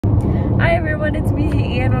Hi everyone, it's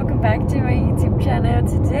me and welcome back to my YouTube channel.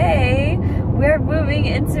 Today we're moving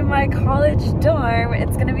into my college dorm.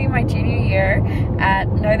 It's gonna be my junior year at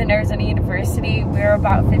Northern Arizona University. We're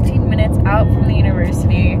about 15 minutes out from the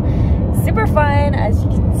university. Super fun. As you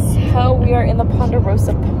can tell, we are in the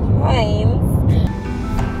Ponderosa Pines.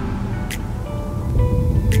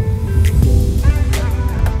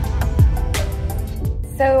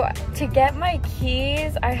 So to get my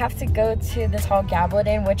keys, I have to go to this hall,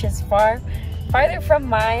 Gabaldon, which is farther from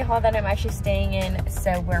my hall that I'm actually staying in.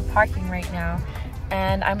 So we're parking right now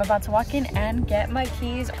and I'm about to walk in and get my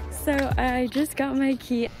keys. So I just got my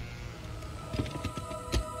key.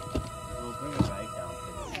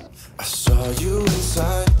 I saw you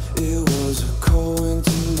inside, it was a cold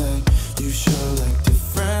winter night. You show like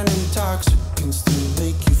different intoxicants to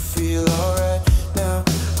make you feel alright. Now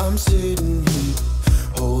I'm sitting here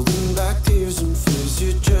holding back tears and fears,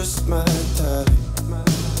 you're just my type.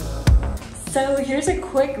 So here's a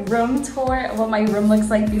quick room tour of what my room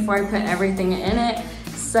looks like before I put everything in it.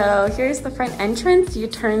 So here's the front entrance. You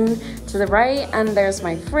turn to the right and there's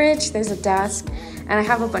my fridge, there's a desk, and I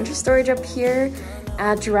have a bunch of storage up here,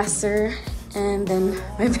 a dresser, and then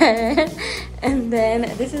my bed. And then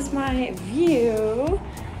this is my view.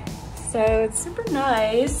 So it's super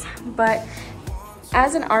nice, but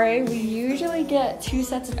as an RA, we usually get 2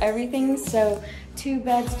 sets of everything, so 2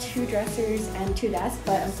 beds, 2 dressers, and 2 desks,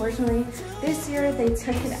 but unfortunately, this year they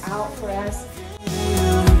took it out for us.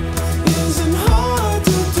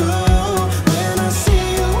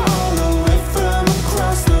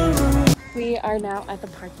 We are now at the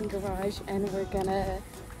parking garage, and we're gonna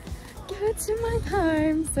get to my car.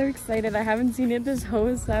 I'm so excited. I haven't seen it this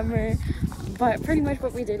whole summer. But pretty much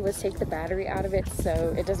what we did was take the battery out of it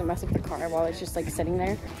so it doesn't mess up the car while it's just like sitting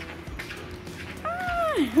there.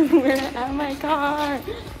 Ah, we're at my car.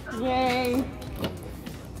 Yay.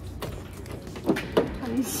 How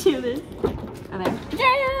do you see this? And then,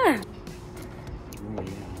 yeah!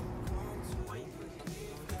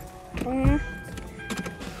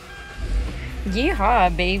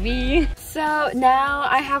 Yeehaw, baby. So now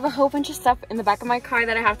I have a whole bunch of stuff in the back of my car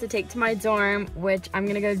that I have to take to my dorm, which I'm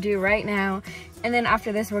gonna go do right now. And then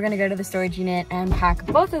after this, we're gonna go to the storage unit and pack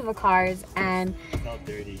both of the cars and It's all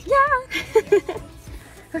dirty. yeah.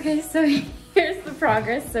 Okay, so here's the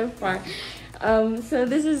progress so far. So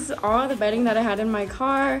this is all the bedding that I had in my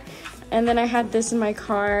car. And then I had this in my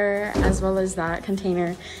car as well as that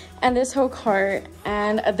container and this whole cart.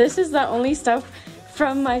 And this is the only stuff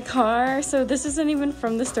from my car, so this isn't even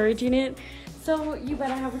from the storage unit, so you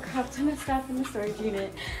better have a crap ton of stuff in the storage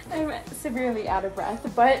unit. I'm severely out of breath,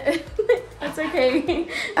 but that's okay.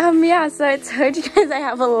 Yeah, so I told you guys I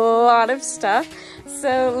have a lot of stuff,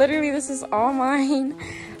 so literally this is all mine.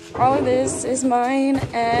 All of this is mine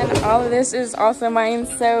and all of this is also mine,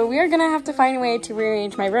 so we are gonna have to find a way to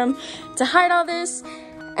rearrange my room to hide all this,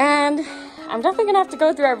 and I'm definitely gonna have to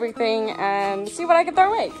go through everything and see what I can throw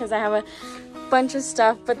away because I have a bunch of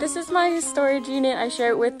stuff. But this is my storage unit. I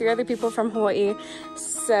share it with 3 other people from Hawaii,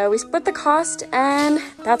 so we split the cost and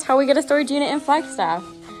that's how we get a storage unit in Flagstaff.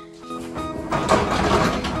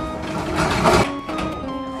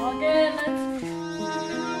 All good.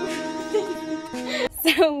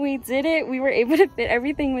 So we did it. We were able to fit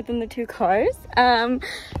everything within the 2 cars.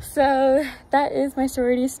 So that is my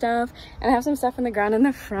sorority stuff, and I have some stuff on the ground in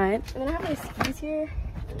the front, and then I have my skis here.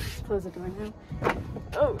 Let's close the door now.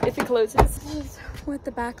 Oh, if it closes. This is what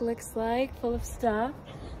the back looks like, full of stuff.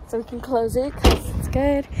 So we can close it because it's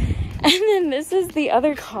good. And then this is the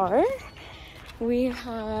other car. We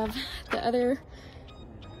have the other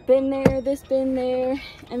bin there, this bin there.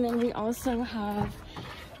 And then we also have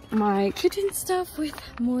my kitchen stuff with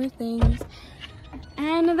more things.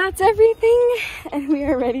 And that's everything. And we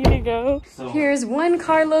are ready to go. Here's 1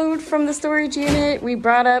 carload from the storage unit. We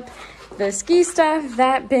brought up the ski stuff,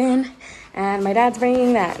 that bin, and my dad's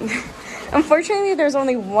bringing that. Unfortunately, there's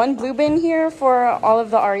only 1 blue bin here for all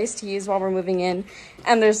of the RAs to use while we're moving in,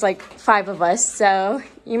 and there's like 5 of us, so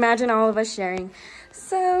you imagine all of us sharing.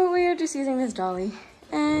 So we are just using this dolly,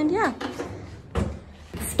 and yeah.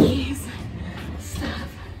 Skis, stuff.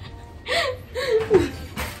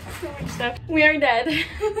 So much stuff. We are dead.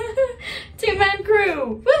 2-man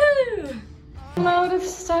crew, woohoo! Load of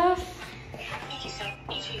stuff.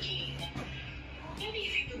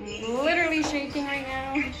 Literally shaking right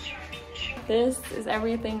now. This is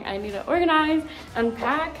everything I need to organize,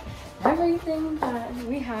 unpack everything that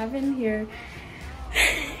we have in here.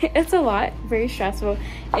 It's a lot, very stressful.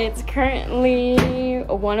 It's currently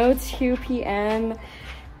 1:02 p.m.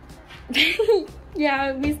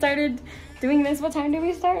 Yeah, we started doing this. What time did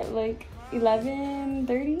we start? Like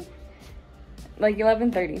 11:30? like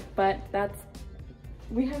 11:30, but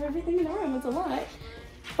we have everything in our room. It's a lot,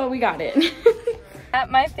 but we got it. At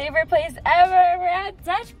my favorite place ever, we're at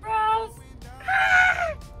Dutch Bros.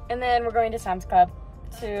 And then we're going to Sam's Club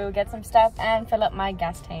to get some stuff and fill up my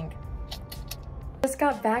gas tank. Just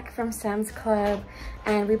got back from Sam's Club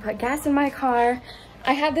and we put gas in my car.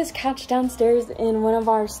 I had this couch downstairs in one of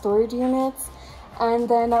our storage units, and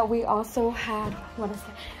then we also had, I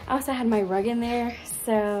also had my rug in there.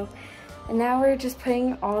 So now we're just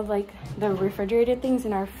putting all like the refrigerated things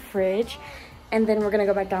in our fridge, and then we're gonna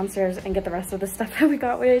go back downstairs and get the rest of the stuff that we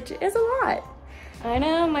got, which is a lot. I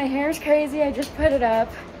know, my hair's crazy. I just put it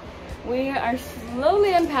up. We are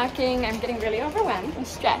slowly unpacking. I'm getting really overwhelmed and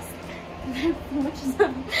stressed.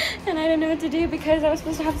 And I don't know what to do because I was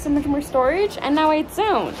supposed to have so much more storage and now I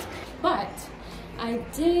don't. But I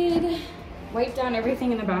did wipe down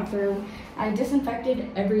everything in the bathroom. I disinfected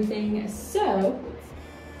everything, so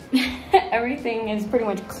everything is pretty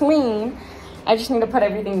much clean. I just need to put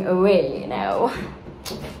everything away now.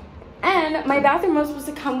 And my bathroom was supposed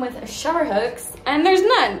to come with shower hooks, and there's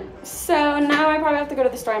none. So now I probably have to go to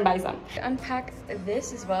the store and buy some. Unpack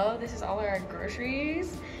this as well. This is all our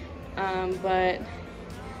groceries. But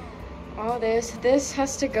all this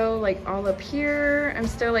has to go like all up here. I'm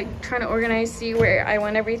still like trying to organize, see where I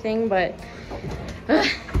want everything, but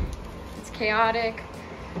it's chaotic.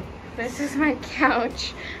 This is my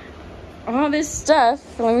couch. All this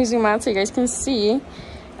stuff, let me zoom out so you guys can see.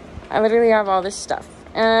 I literally have all this stuff.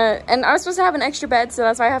 And I was supposed to have an extra bed, so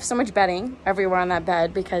that's why I have so much bedding everywhere on that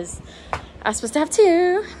bed, because I was supposed to have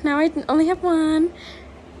 2. Now I only have 1.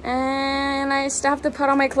 And I still have to put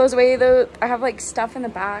all my clothes away, though. I have like stuff in the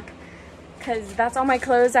back because that's all my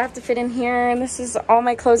clothes I have to fit in here, and this is all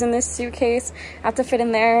my clothes in this suitcase I have to fit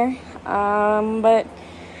in there. But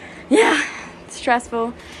yeah, it's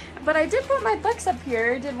stressful. But I did put my books up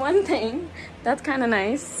here, did one thing. That's kind of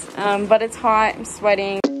nice. But it's hot, I'm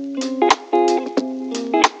sweating.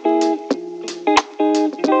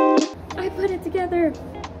 I put it together.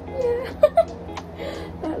 Yeah.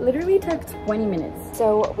 That literally took 20 minutes.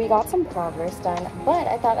 So we got some progress done, but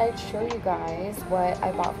I thought I'd show you guys what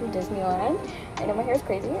I bought from Disneyland. I know my hair is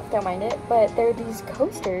crazy, don't mind it, but they're these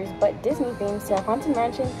coasters, but Disney themed. So Haunted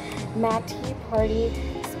Mansion, Mad Tea Party,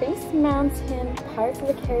 Space Mountain, Pirates of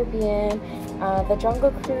the Caribbean, the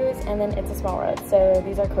Jungle Cruise, and then It's a Small World. So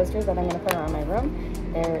these are coasters that I'm gonna put around my room.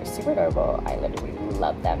 They're super adorable. I literally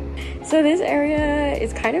love them. So this area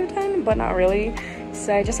is kind of done, but not really.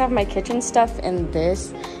 So I just have my kitchen stuff in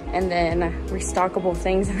this, and then restockable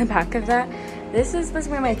things in the back of that. This is supposed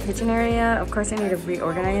to be my kitchen area. Of course I need to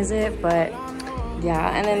reorganize it, but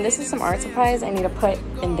yeah. And then this is some art supplies I need to put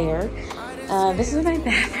in there. This is my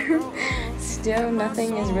bathroom. Still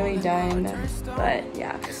nothing is really done, but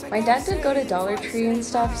yeah. My dad did go to Dollar Tree and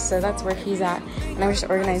stuff, so that's where he's at, and I'm just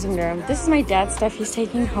organizing the room. This is my dad's stuff he's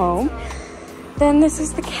taking home. Then this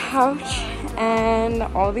is the couch and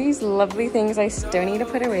all these lovely things I still need to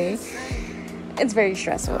put away. It's very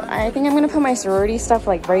stressful. I think I'm gonna put my sorority stuff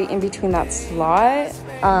like right in between that slot,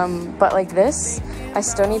 but like this I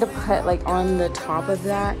still need to put like on the top of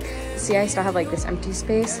that. See, I still have like this empty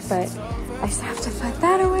space, but I still have to put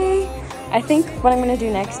that away. I think what I'm gonna do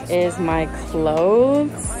next is my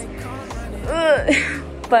clothes. Ugh.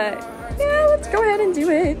 But yeah, let's go ahead and do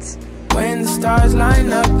it. When the stars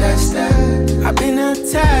line up, that's that. I've been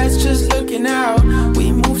attached, just looking out.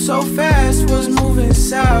 We move so fast, was moving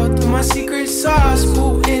south. Through my secret sauce,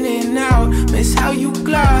 move in and out. Miss how you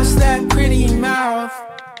gloss that pretty mouth.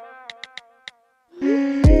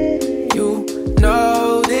 You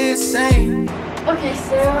know this ain't. Okay,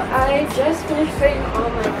 so I just finished putting all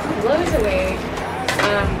my clothes away.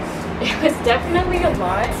 It was definitely a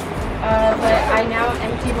lot, but I now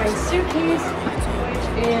empty my suitcase,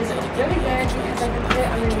 is really good because I can put it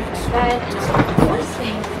underneath my bed and I'll have more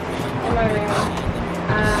space in my room.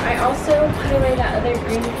 I also put away that other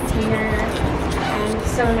green container, and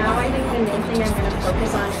so now I think the main thing I'm going to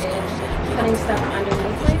focus on is putting stuff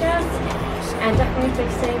underneath my desk and definitely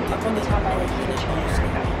fixing up on the top by the kitchen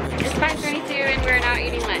area. It's 5:22 and we're now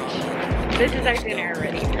eating lunch. This is our dinner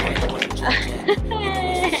already.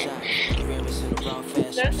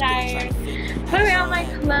 So tired. Put away all my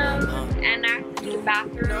clothes and now to the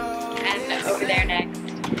bathroom and over there next.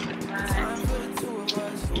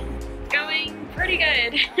 Going pretty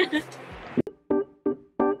good.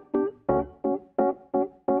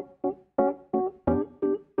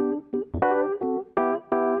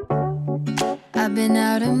 I've been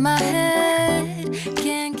out of my head,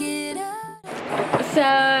 can't get out.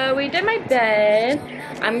 So we did my bed.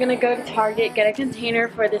 I'm gonna go to Target, get a container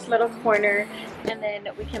for this little corner, and then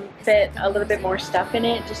we can fit a little bit more stuff in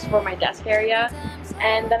it just for my desk area.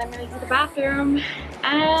 And then I'm gonna do the bathroom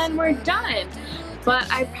and we're done. But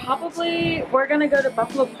we're gonna go to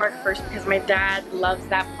Buffalo Park first because my dad loves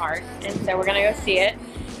that park, and so we're gonna go see it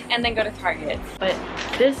and then go to Target. But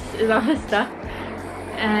this is all the stuff,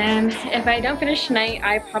 and if I don't finish tonight,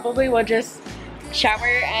 I probably will just shower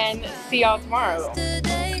and see y'all tomorrow.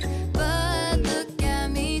 Today, but look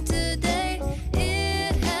at me today.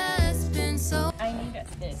 It has been so. I need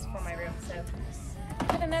this for my room, so I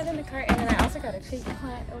put that in the cart, and then I also got a fake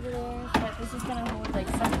plant over there, but this is gonna hold like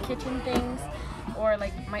some kitchen things or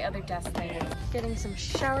like my other desk thing. Getting some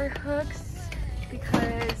shower hooks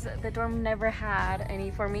because the dorm never had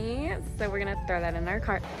any for me, so we're gonna throw that in our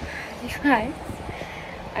cart. You guys,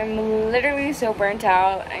 I'm literally so burnt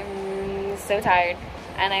out. I'm so tired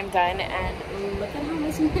and I'm done, and look at how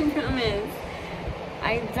much my room is.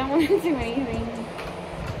 I don't want to do anything.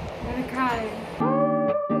 I'm gonna cry.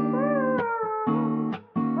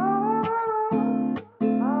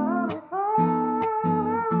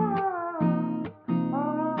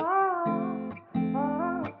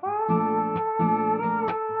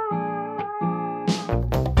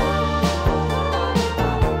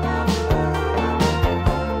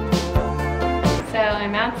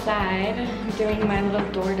 I'm outside doing my little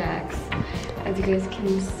door decks. As you guys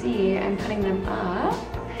can see, I'm putting them up.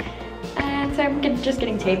 And so I'm just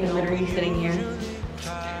getting tape and literally sitting here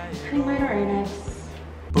putting my door decks.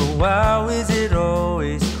 But why is it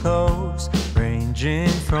always close, ranging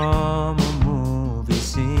from a movie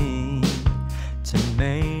scene to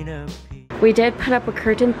main appeal? We did put up a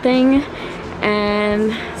curtain thing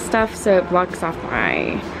and stuff so it blocks off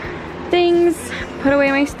my things. Put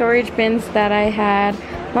away my storage bins that I had,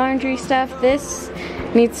 laundry stuff. This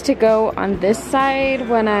needs to go on this side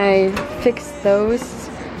when I fix those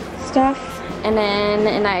stuff. And then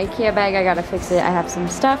in the IKEA bag, I gotta fix it. I have some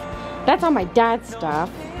stuff. That's all my dad's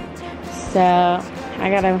stuff. So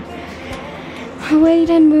I gotta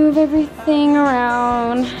wait and move everything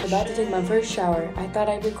around. I'm about to take my first shower. I thought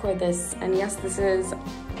I'd record this. And yes, this is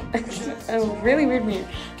a really weird mirror.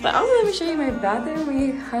 But also, let me show you my bathroom.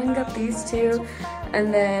 We hung up these two,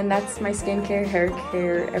 and then that's my skincare, hair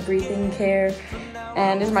care, everything care,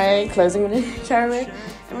 and is my clothes I'm gonna shower with.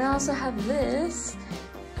 And we also have this,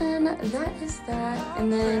 and that is that.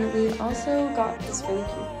 And then we also got this really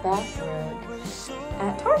cute bathrobe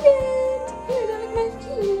at Target. Here, don't make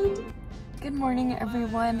my feet. Good morning,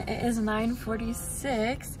 everyone. It is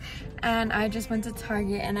 9:46 and I just went to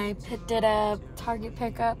Target and I picked it up, Target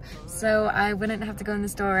pickup, so I wouldn't have to go in the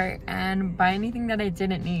store and buy anything that I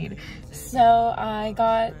didn't need. So I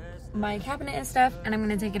got my cabinet and stuff, and I'm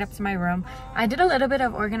gonna take it up to my room. I did a little bit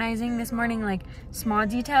of organizing this morning, like small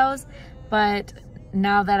details, but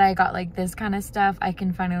now that I got like this kind of stuff, I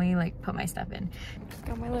can finally like put my stuff in.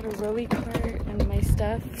 Got my little rolly cart and my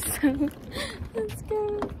stuff, so let's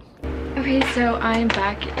go. Okay, so I'm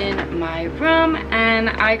back in my room, and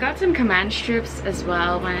I got some command strips as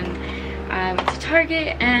well when I went to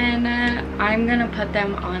Target, and I'm gonna put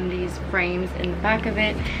them on these frames in the back of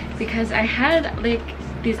it because I had like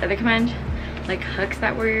these other command like hooks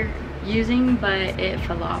that we're using, but it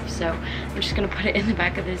fell off, so I'm just gonna put it in the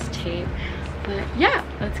back of this tape. But yeah,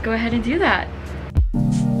 let's go ahead and do that.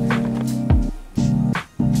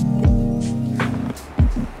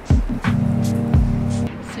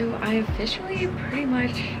 So I officially pretty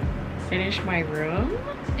much finished my room.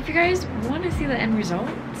 If you guys want to see the end result,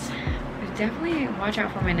 definitely watch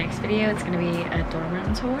out for my next video. It's gonna be a dorm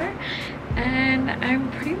room tour, and I'm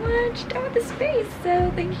pretty much done with the space.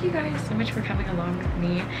 So thank you guys so much for coming along with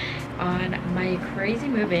me on my crazy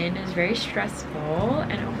move-in. It was very stressful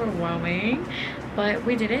and overwhelming, but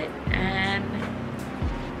we did it and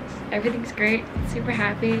everything's great. Super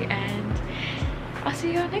happy, and I'll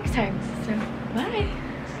see you all next time. So bye.